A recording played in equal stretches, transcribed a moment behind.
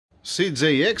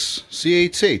CJX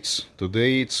CHH.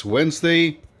 Today it's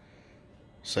Wednesday,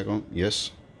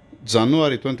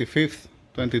 January 25th,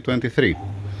 2023.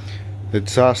 They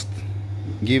just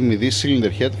give me this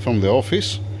cylinder head from the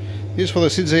office. This is for the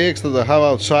CJX that I have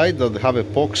outside, that have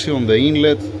epoxy on the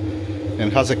inlet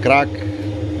and has a crack,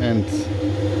 and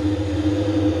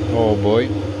oh boy.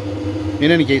 In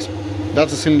any case,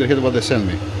 that's the cylinder head what they sent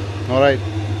me. Alright.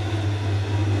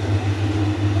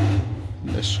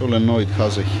 The solenoid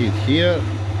has a heat here.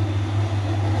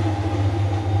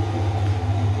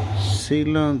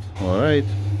 Sealant, alright.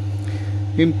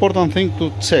 Important thing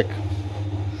to check.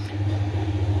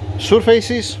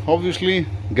 Surfaces, obviously,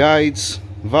 guides,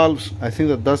 valves. I think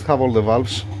that does have all the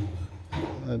valves.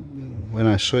 When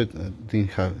I saw it, I didn't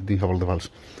have all the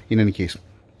valves. In any case,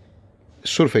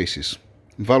 surfaces,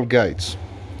 valve guides,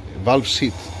 valve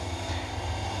seat,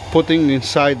 putting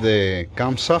inside the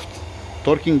camshaft,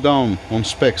 torquing down on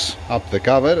specs up the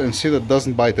cover, and see that it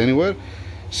doesn't bite anywhere.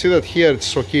 See that here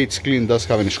it's okay, it's clean, doesn't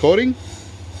have any scoring.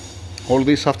 All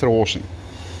this after washing.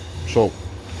 So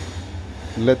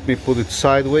let me put it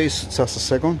sideways just a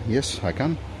second. Yes, I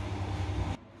can.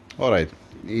 Alright,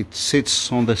 it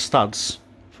sits on the studs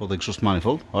for the exhaust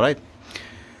manifold. Alright,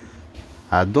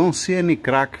 I don't see any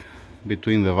crack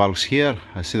between the valves here.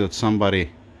 I see that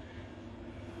somebody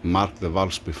marked the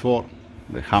valves before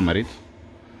they hammer it.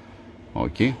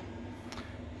 Okay,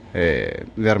 they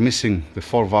are missing the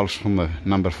 4 valves from the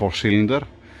number 4 cylinder.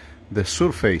 The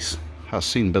surface has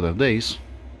seen better days.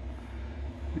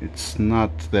 It's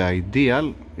not the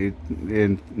ideal,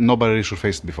 and nobody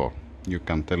resurfaced before. You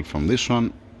can tell from this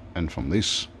one and from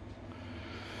this,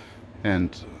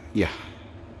 and yeah,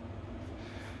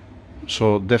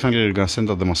 so definitely you're gonna send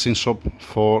at the machine shop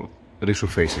for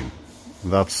resurfacing,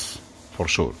 that's for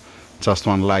sure. Just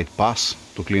one light pass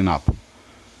to clean up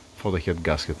for the head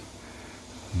gasket.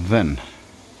 Then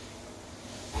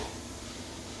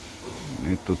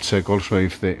need to check also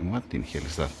if the, what in hell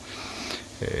is that?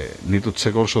 Need to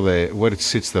check also the where it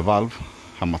sits the valve,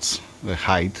 how much the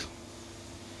height.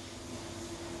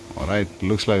 Alright,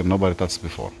 looks like nobody touched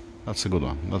before. That's a good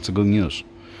one, that's a good news.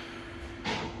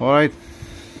 Alright,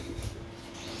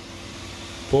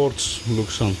 ports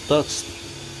looks untouched.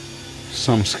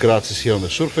 Some scratches here on the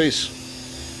surface,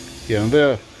 here and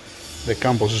there. The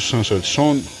cam position sensor is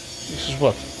on. This is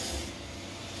what?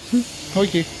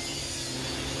 Okay.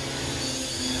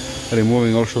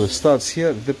 Removing also the studs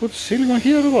here. They put silicone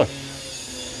here or what?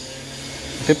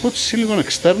 They put silicone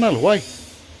external. Why?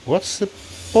 What's the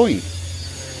point?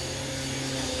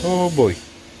 Oh boy.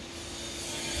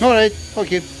 Alright,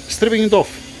 okay. Stripping it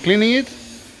off, cleaning it,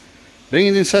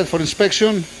 bringing it inside for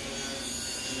inspection,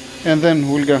 and then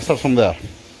we're gonna start from there.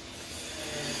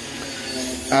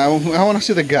 I want to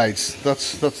see the guides.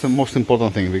 That's the most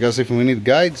important thing, because if we need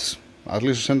guides, at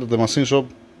least send to the machine shop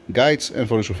guides and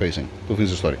for resurfacing to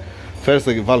finish the story. First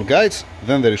the valve guides,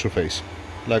 then the resurface,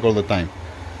 like all the time.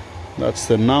 That's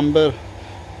the number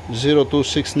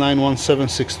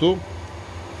 02691762.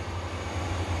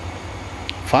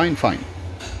 Fine.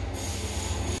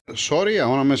 Sorry, I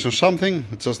want to mention something.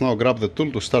 I just now grab the tool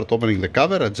to start opening the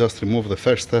cover. I just removed the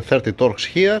first 30 torques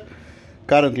here.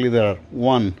 Currently there are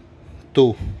 1,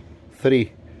 2,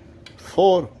 3,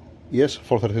 4, yes,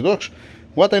 430 torques.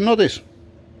 What I notice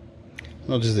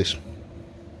this.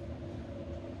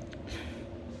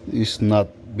 It's not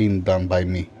being done by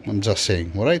me, I'm just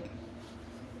saying, alright?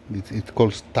 It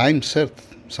calls time set,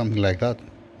 something like that.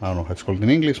 I don't know how it's called in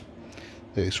English.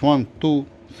 There is 1, 2,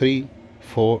 3,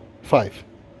 4, 5.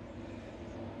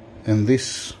 And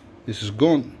this is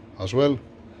gone as well.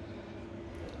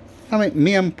 I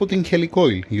mean, I'm putting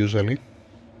helicoil usually.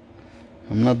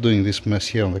 I'm not doing this mess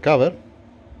here on the cover,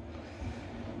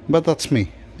 but that's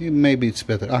me. Maybe it's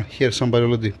better. Ah, here somebody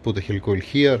already put a helicoil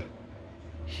here.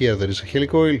 Here there is a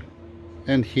helicoil,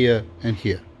 and here and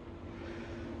here.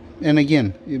 And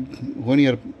again, when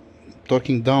you're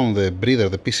torquing down the breather,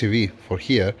 the PCV for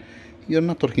here, you're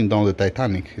not torquing down the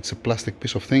Titanic. It's a plastic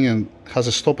piece of thing and has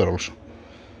a stopper also.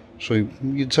 So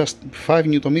you just 5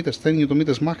 Newton meters, 10 Newton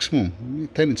meters maximum.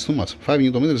 10 it's too much. 5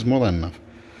 Newton meters is more than enough,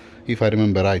 if I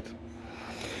remember right.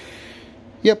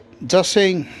 Yep, just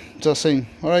saying.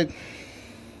 Alright,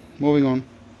 moving on.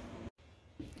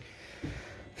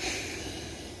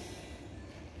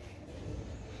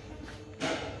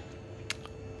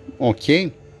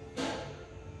 Okay,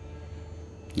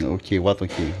 what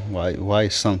okay? Why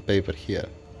sandpaper here?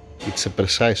 It's a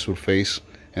precise surface,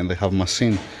 and they have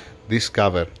machined this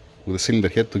cover with the cylinder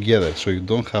head together, so you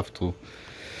don't have to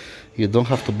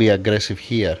be aggressive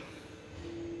here.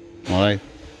 Alright,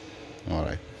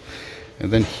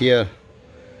 and then here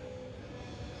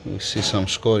We see some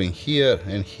scoring here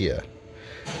and here.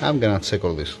 I'm gonna check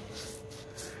all this.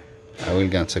 I will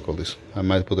gonna check all this. I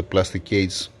might put a plastic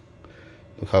cage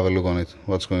to have a look on it.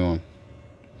 What's going on?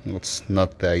 It's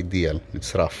not the ideal.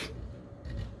 It's rough.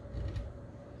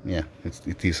 Yeah,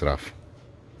 it is rough.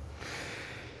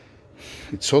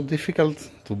 It's so difficult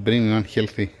to bring an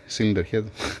unhealthy cylinder head.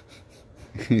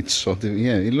 It's so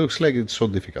yeah, it looks like it's so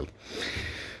difficult.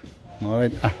 All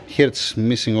right. Here it's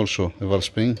missing also a valve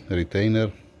spring, a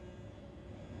retainer.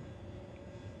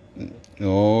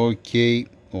 Okay,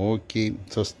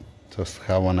 just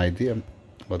have an idea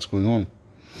what's going on.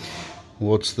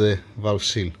 What's the valve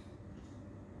seal?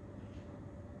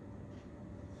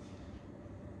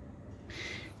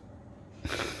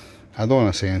 I don't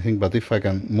want to say anything, but if I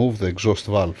can move the exhaust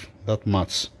valve that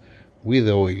much with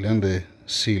the oil and the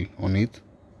seal on it,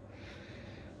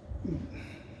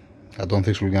 I don't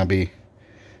think it's gonna be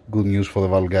good news for the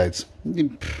valve guides.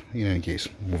 In any case,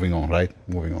 moving on, right?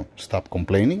 Moving on. Stop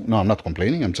complaining. No, I'm not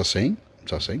complaining. I'm just saying.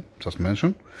 Just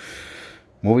mention.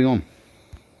 Moving on.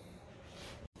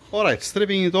 All right,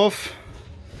 stripping it off.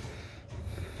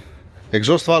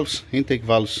 Exhaust valves, intake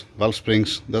valves, valve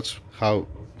springs. That's how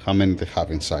many they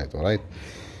have inside. All right.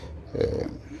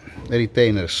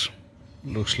 Retainers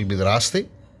looks a little bit rusty.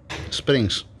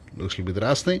 Springs looks a little bit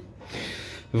rusty.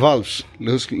 Valves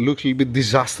looks a little bit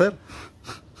disaster.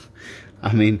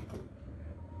 I mean,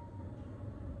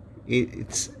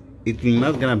 it's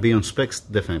not gonna be on specs,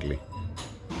 definitely.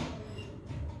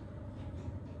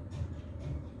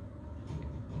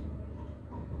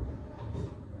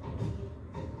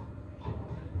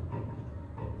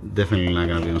 Definitely not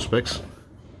gonna be on specs.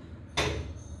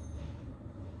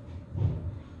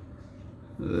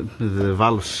 The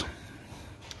valves,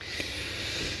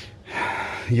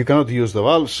 you cannot use the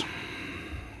valves,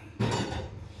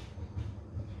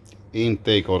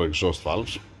 intake or exhaust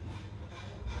valves.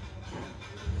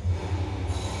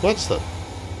 What's that?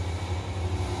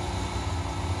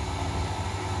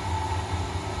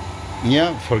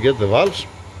 Yeah, forget the valves,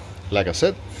 like I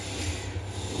said.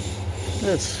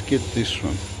 Let's get this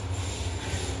one.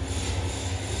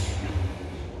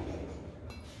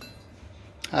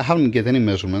 I haven't get any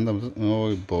measurement.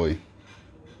 Oh boy.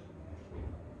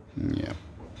 Yeah.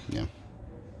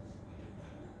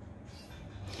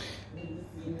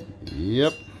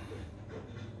 Yep.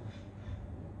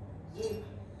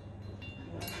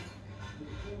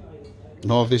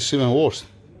 No, this is even worse.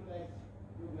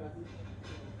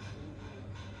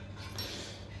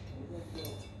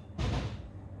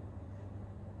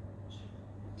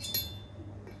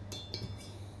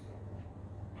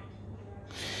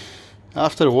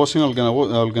 After washing, I'm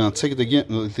gonna check it again.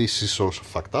 This is also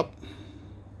fucked up,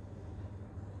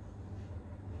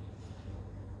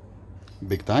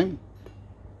 big time.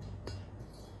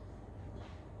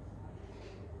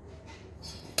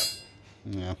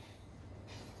 Yeah.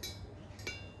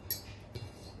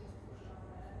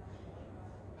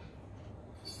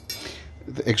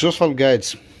 The exhaust valve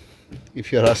guides,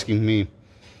 if you're asking me,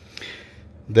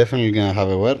 definitely gonna have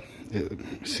a wear.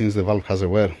 Since the valve has a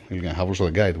wear, you're gonna have also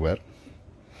the guide wear.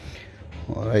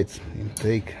 Alright,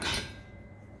 intake.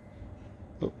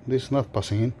 Oh, this is not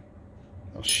passing in.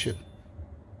 Oh shit.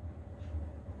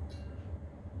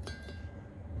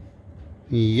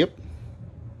 Yep.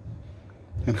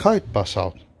 And how it pass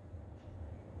out?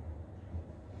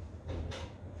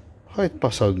 How it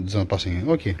pass out? It's not passing in.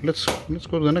 Okay, let's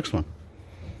go to the next one.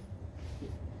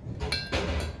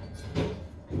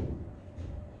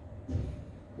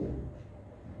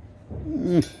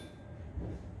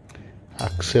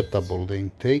 Acceptable, the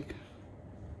intake.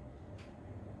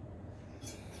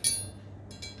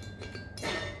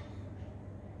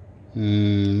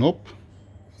 Nope.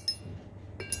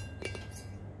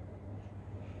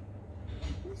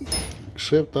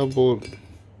 Acceptable.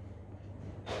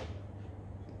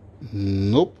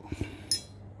 Nope.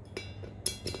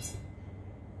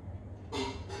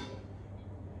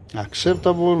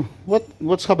 Acceptable.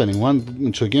 What's happening? One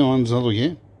it's okay, one's not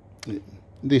okay.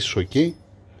 This is okay.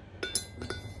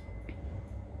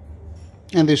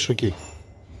 And this is okay.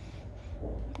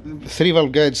 3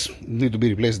 valve guides need to be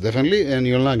replaced definitely, and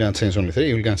you're not gonna change only 3,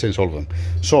 you're gonna change all of them.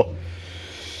 So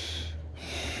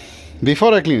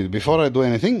before I clean it, before I do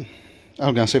anything,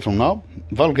 I'm gonna say from now,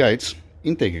 valve guides,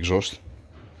 intake exhaust,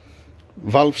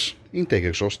 valves, intake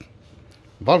exhaust,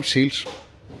 valve seals,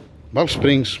 valve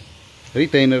springs,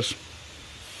 retainers,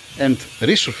 and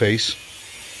resurface.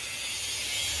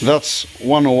 That's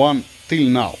 101 till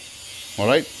now.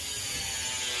 Alright?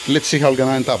 Let's see how we're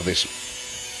gonna end up this.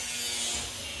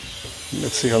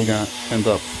 Let's see how we're gonna end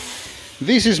up.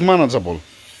 This is manageable.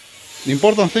 The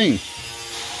important thing,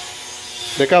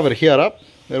 the cover here up,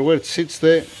 there where it sits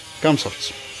the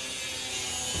camshafts.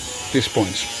 These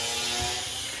points.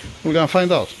 We're gonna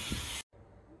find out.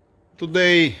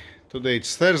 Today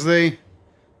it's Thursday,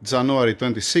 January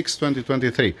 26,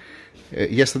 2023.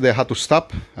 Yesterday I had to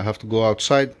stop. I have to go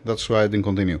outside. That's why I didn't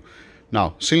continue.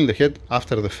 Now, sealing the head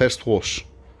after the first wash.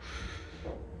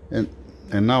 And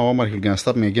now Omar, he's gonna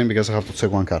stop me again because I have to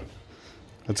check one car.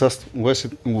 I just wash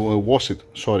it,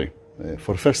 sorry,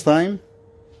 for first time.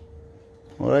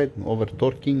 Alright, over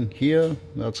torquing here,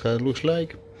 that's how it looks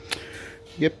like.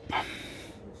 Yep.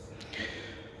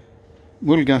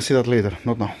 We're gonna see that later,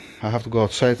 not now. I have to go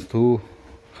outside to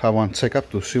have one checkup,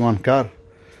 to see one car,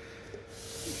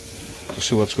 to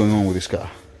see what's going on with this car.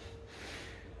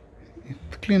 It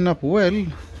cleaned up well.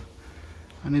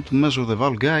 I need to measure the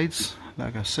valve guides,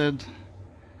 like I said.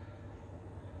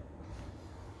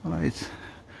 Alright,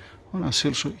 I wanna see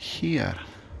also here.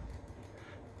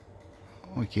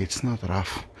 Okay, it's not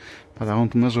rough, but I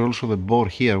want to measure also the bore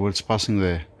here where it's passing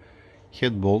the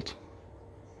head bolt,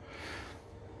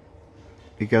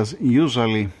 because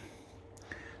usually,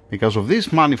 because of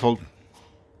this manifold,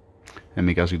 and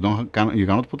because you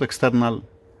cannot put external,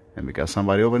 and because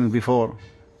somebody opened it before,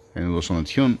 and it was on a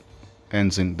tune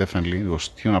engine, definitely it was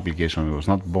tune application, it was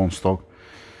not bone stock.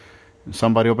 And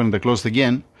somebody opened it closed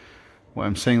again. Well,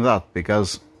 I'm saying that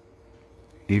because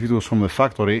if it was from the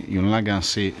factory, you're not gonna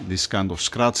see this kind of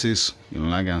scratches, you're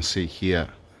not gonna see here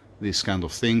this kind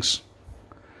of things.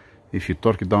 If you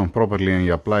torque it down properly and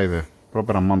you apply the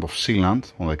proper amount of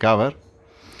sealant on the cover,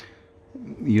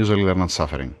 usually they're not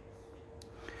suffering.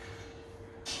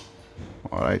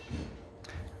 Alright,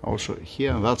 also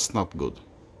here, that's not good.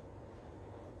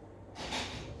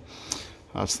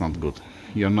 That's not good.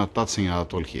 You're not touching it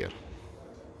at all here.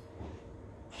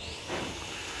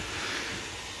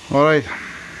 Alright,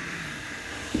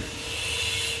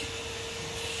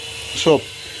 so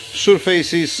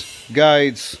surfaces,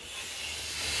 guides,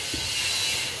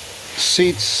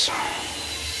 seats.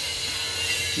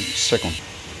 Second.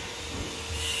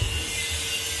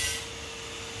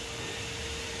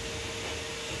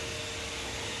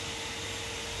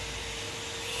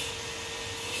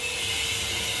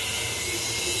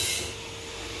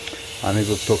 I need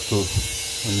to talk to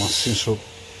the machine shop.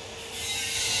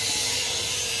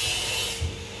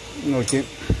 Okay,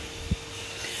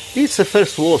 it's the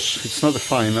first wash, it's not the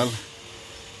final.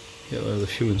 Here are the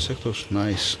few injectors,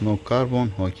 nice, no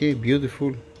carbon. Okay,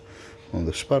 beautiful. On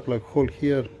the spark plug hole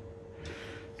here,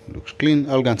 looks clean.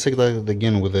 I'm gonna check that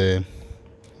again with the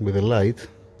light.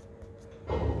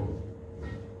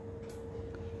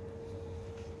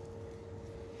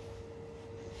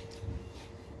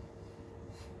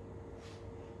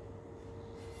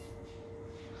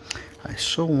 I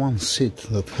saw one seat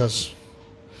that has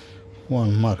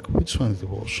one mark. Which one it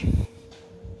was?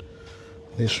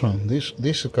 This one.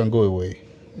 This can go away.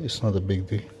 It's not a big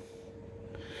deal.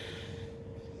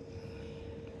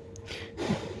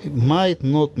 It might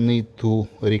not need to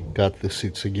recut the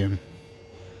seats again.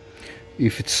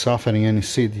 If it's suffering any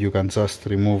seat, you can just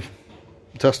remove,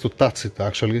 just to touch it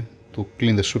actually, to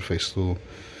clean the surface, to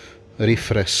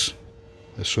refresh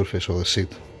the surface of the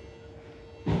seat.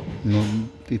 No,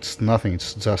 it's nothing,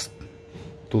 it's just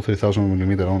 2-3,000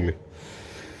 millimeter only.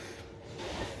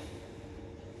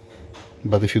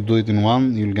 But if you do it in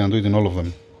one, you're gonna do it in all of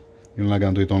them. You're not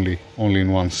gonna do it only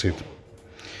in one seat,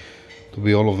 to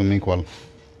be all of them equal.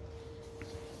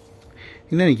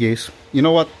 In any case, you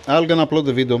know what? I'm gonna upload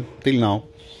the video till now.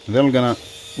 Then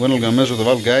when I'm gonna measure the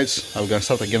valve guides, I'm gonna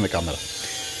start again the camera,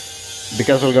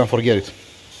 because I'm gonna forget it.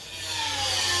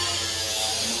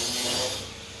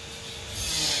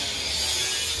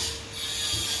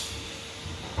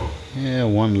 Yeah,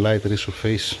 one light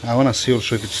resurface. I wanna see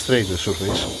also if it's straight the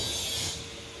surface.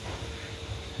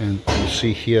 And you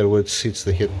see here where it sits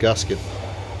the head gasket.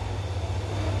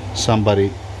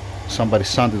 Somebody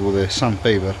sanded with a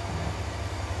sandpaper.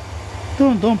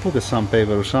 Don't put a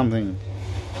sandpaper or something.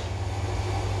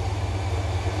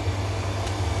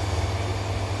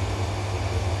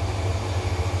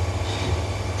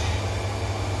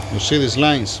 You see these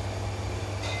lines?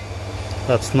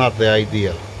 That's not the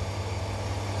ideal.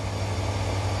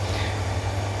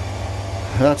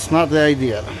 That's not the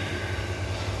ideal.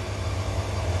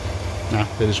 Ah,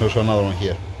 there is also another one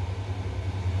here.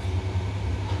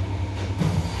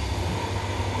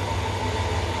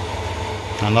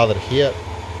 Another here.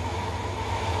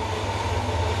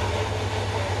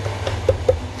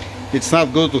 It's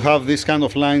not good to have this kind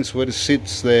of lines where it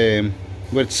sits where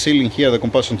it's sealing here the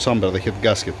combustion chamber, the head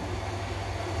gasket.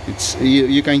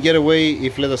 You can get away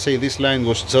if, let us say, this line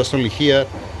was just only here,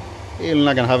 you're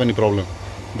not gonna have any problem,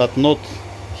 but not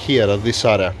here at this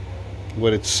area.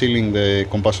 where it's sealing the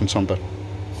combustion chamber.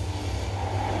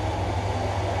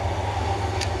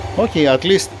 Okay, at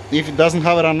least if it doesn't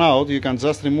have a run out, you can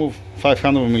just remove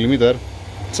 500mm,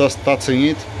 just touching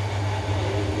it,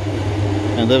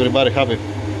 and everybody happy.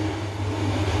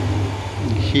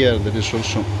 Here there is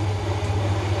also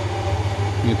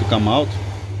need to come out.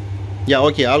 Yeah,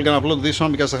 okay, I'm gonna upload this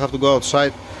one because I have to go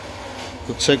outside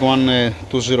to check one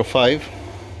 205,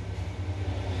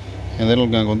 and then I'm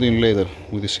gonna continue later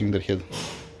with the cylinder head.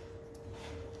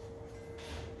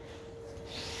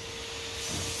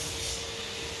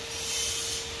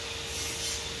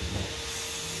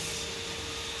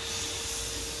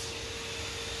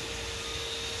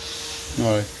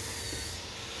 Alright.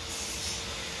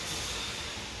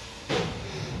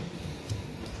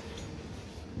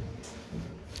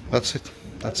 That's it.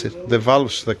 That's it. The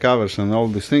valves, the covers, and all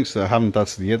these things, I haven't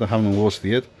touched it yet. I haven't washed it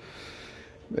yet.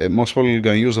 Most probably you're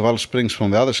going to use the valve springs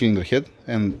from the other cylinder head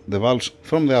and the valves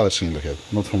from the other cylinder head,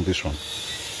 not from this one.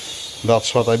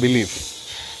 That's what I believe.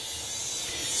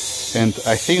 And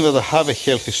I think that I have a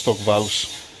healthy stock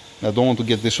valves. I don't want to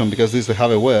get this one because this they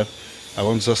have a wear. I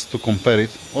want just to compare it,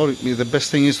 or the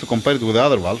best thing is to compare it with the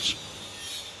other valves.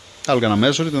 I'm gonna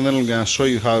measure it and then I'm gonna show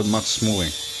you how much it's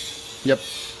moving. Yep,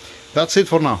 that's it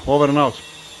for now. Over and out.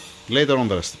 Later on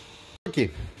the rest. Okay,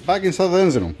 back inside the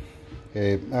engine room.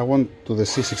 I went to the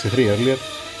C63 earlier.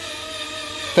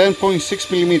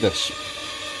 10.6mm.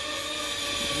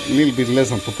 A little bit less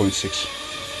than 2.6.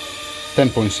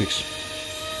 10.6.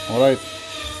 Alright.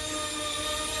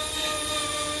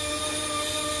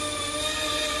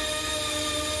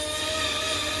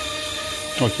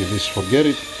 Okay, this forget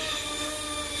it.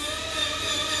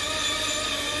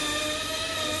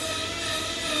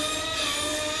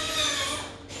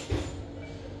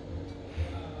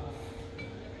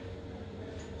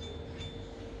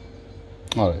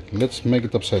 Alright, let's make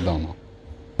it upside down now.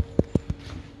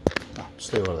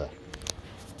 Stay over there.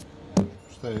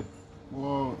 Stay.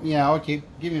 Whoa. Yeah, okay,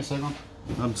 give me a second.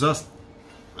 I'm just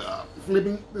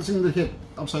flipping the cylinder head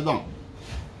upside down.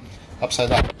 Upside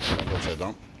down. Upside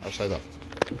down. Upside down.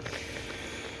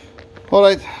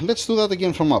 Alright, let's do that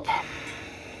again from up.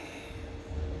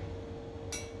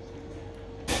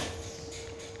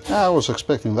 I was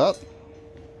expecting that.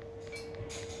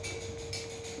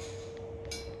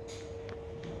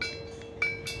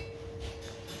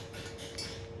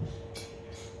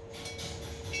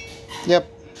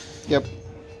 Yep.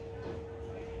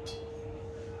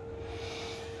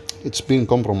 It's been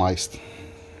compromised.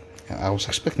 I was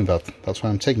expecting that. That's why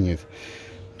I'm checking it.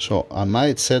 So I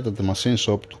might set at the machine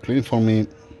shop to clean for me.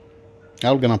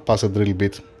 I'm gonna pass a drill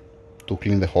bit to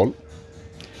clean the hole,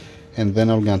 and then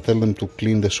I'm gonna tell them to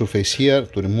clean the surface here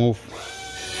to remove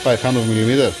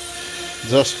 500mm.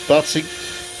 Just touch it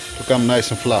to come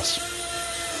nice and flush.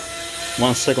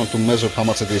 1 second to measure how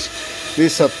much it is.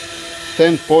 This is at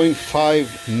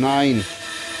 10.59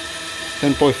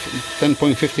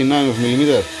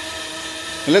 10.59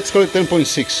 and let's call it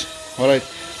 10.6. Alright,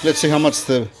 let's see how much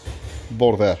the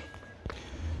bore there.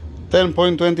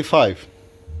 10.25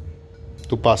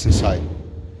 to pass inside.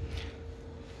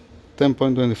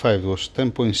 10.25 was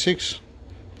 10.6,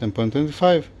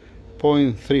 10.25,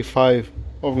 0.35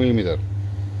 of millimeter.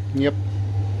 Yep.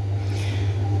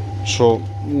 So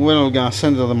when we're gonna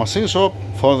send it to the machine shop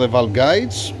for the valve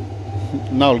guides,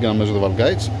 now we're gonna measure the valve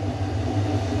guides.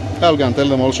 I'm gonna tell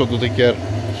them also to take care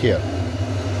here.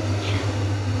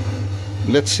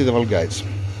 Let's see the valve guides.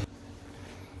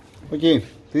 Okay,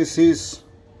 this is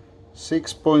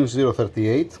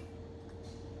 6.038.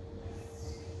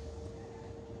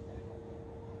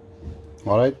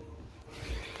 Alright.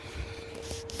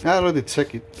 I already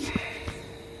checked it.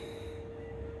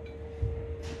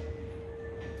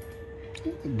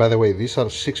 By the way, these are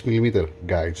 6mm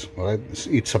guides, alright?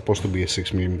 It's supposed to be a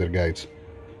 6mm guides.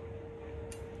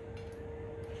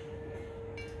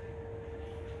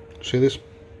 See this?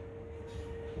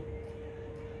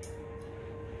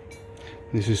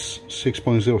 This is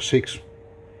 6.06.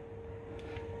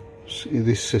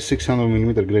 This is a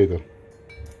 600mm grater.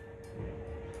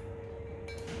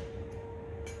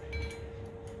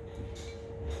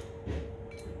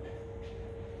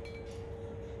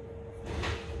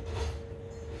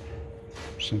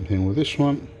 Same thing with this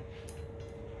one.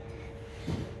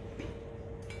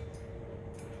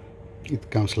 It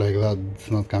comes like that,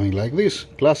 it's not coming like this.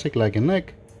 Classic, like a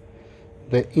neck.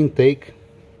 The intake,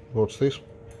 what's this?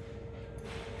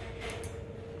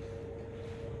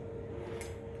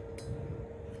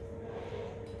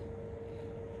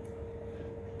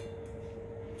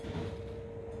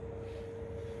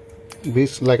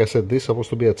 This, like I said, this is supposed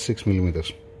to be at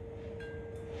 6mm.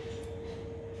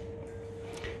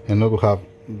 And not to have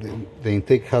the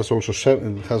intake has also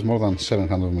has more than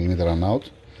 700mm run out,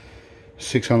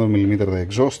 600mm the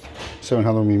exhaust,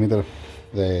 700mm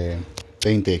the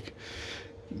intake.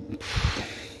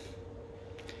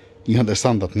 You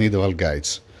understand that need valve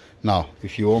guides. Now,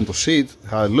 if you want to see it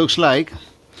how it looks like,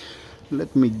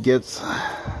 let me get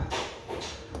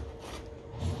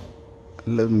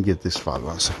this valve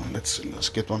 1 second. Let's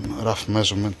get one rough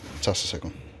measurement. Just a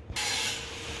second.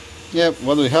 Yeah,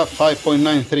 what do we have?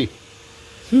 5.93.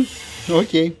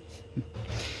 Okay.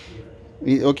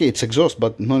 Okay, it's exhaust,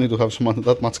 but no need to have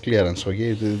that much clearance.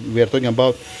 Okay, we are talking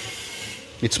about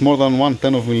it's more than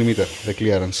 1/10 of millimeter the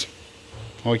clearance.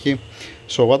 Okay,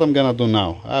 so what I'm gonna do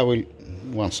now, I will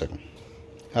 1 second.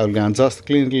 I will gonna just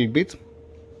clean it a little bit,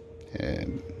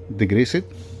 degrease it,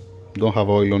 don't have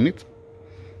oil on it,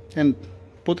 and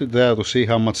put it there to see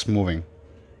how much it's moving.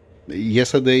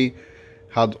 Yesterday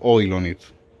had oil on it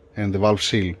and the valve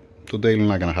seal. Today I'm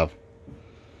not gonna have.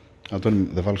 I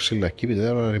don't the valve seal, I keep it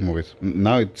there or I remove it.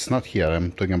 Now it's not here,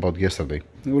 I'm talking about yesterday.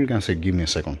 We're gonna say give me a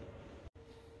second.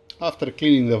 After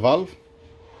cleaning the valve,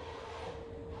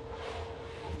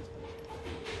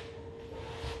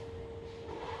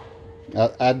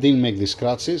 I didn't make the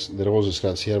scratches. There was a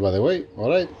scratch here, by the way.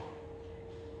 Alright.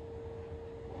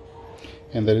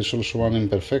 And there is also one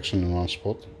imperfection in one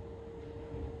spot.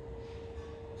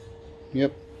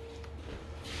 Yep.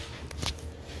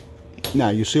 Now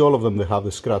you see all of them, they have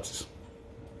the scratches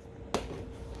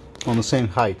on the same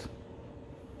height.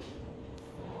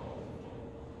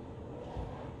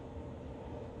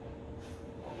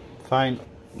 Fine.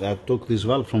 I took this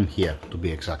valve from here, to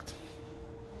be exact.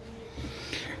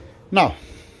 Now,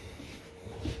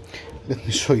 let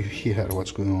me show you here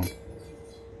what's going on.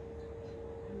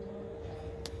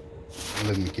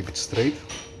 Let me keep it straight.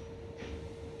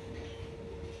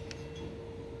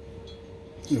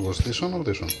 It was this one or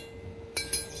this one?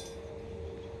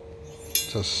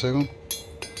 Just a second.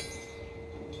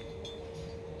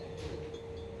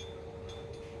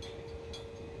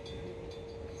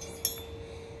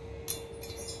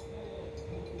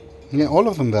 Yeah, all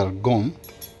of them, they are gone.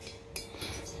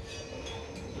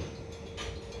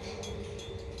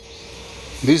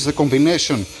 This is the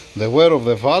combination, the wear of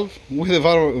the valve with the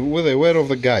wear of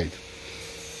the guide.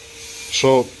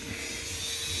 So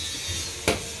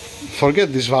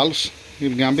forget these valves,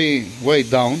 you're gonna be way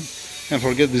down, and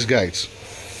forget these guides.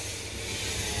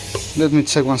 Let me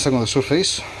check 1 second the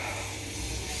surface.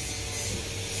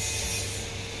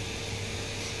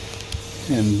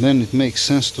 And then it makes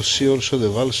sense to see also the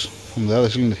valves from the other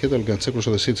cylinder head. I can check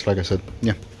also the seats, like I said.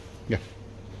 Yeah.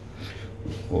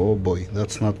 Oh boy,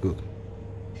 that's not good.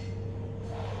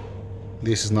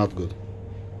 This is not good.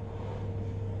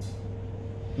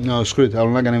 No, screw it.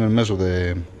 I'm not gonna even measure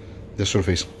the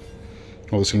surface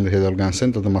of the cylinder head. I'm gonna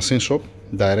send to the machine shop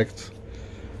direct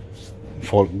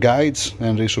for guides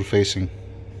and resurfacing.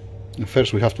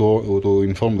 First we have to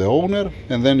inform the owner,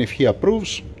 and then if he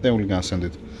approves, then we're gonna send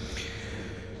it.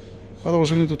 What I was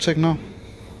going to check now?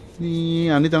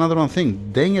 Yeah, I need another one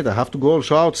thing. Dang it, I have to go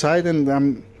also outside,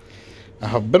 and I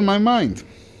have burned my mind.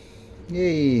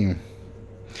 Yay.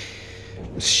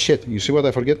 Shit, you see what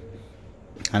I forget?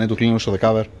 I need to clean also the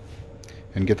cover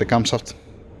and get the camshaft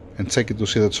and check it to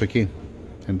see that it's okay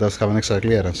and does have an extra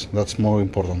clearance. That's more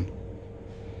important.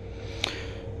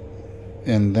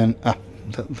 And then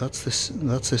that's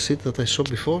the seat that I saw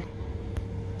before.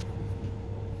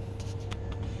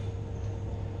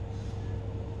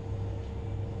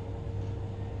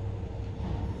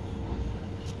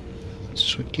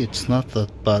 It's okay, it's not that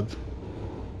bad.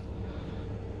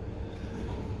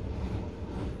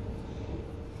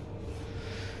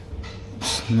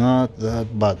 Not that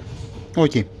bad.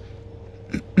 Okay.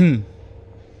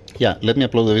 Yeah, let me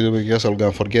upload the video because I'm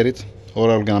gonna forget it,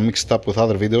 or I'm gonna mix it up with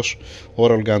other videos,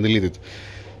 or I'm gonna delete it.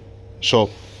 So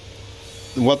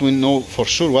what we know for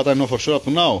sure, what I know for sure up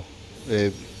to now,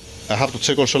 I have to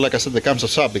check also, like I said, the camshaft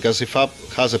sub, because if up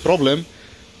has a problem,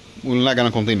 we're not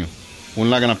gonna continue. We're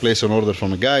not gonna place an order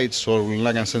from the guides, or we're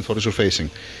not gonna send for resurfacing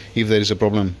if there is a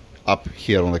problem up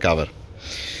here on the cover.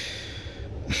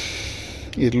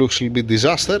 It looks a little bit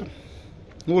disaster.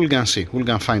 We're gonna see, we're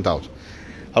gonna find out.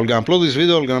 I'm gonna upload this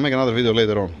video, I'm gonna make another video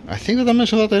later on. I think that I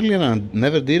mentioned that earlier and I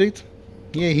never did it.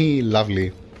 Yeah,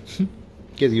 lovely.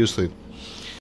 Get used to it.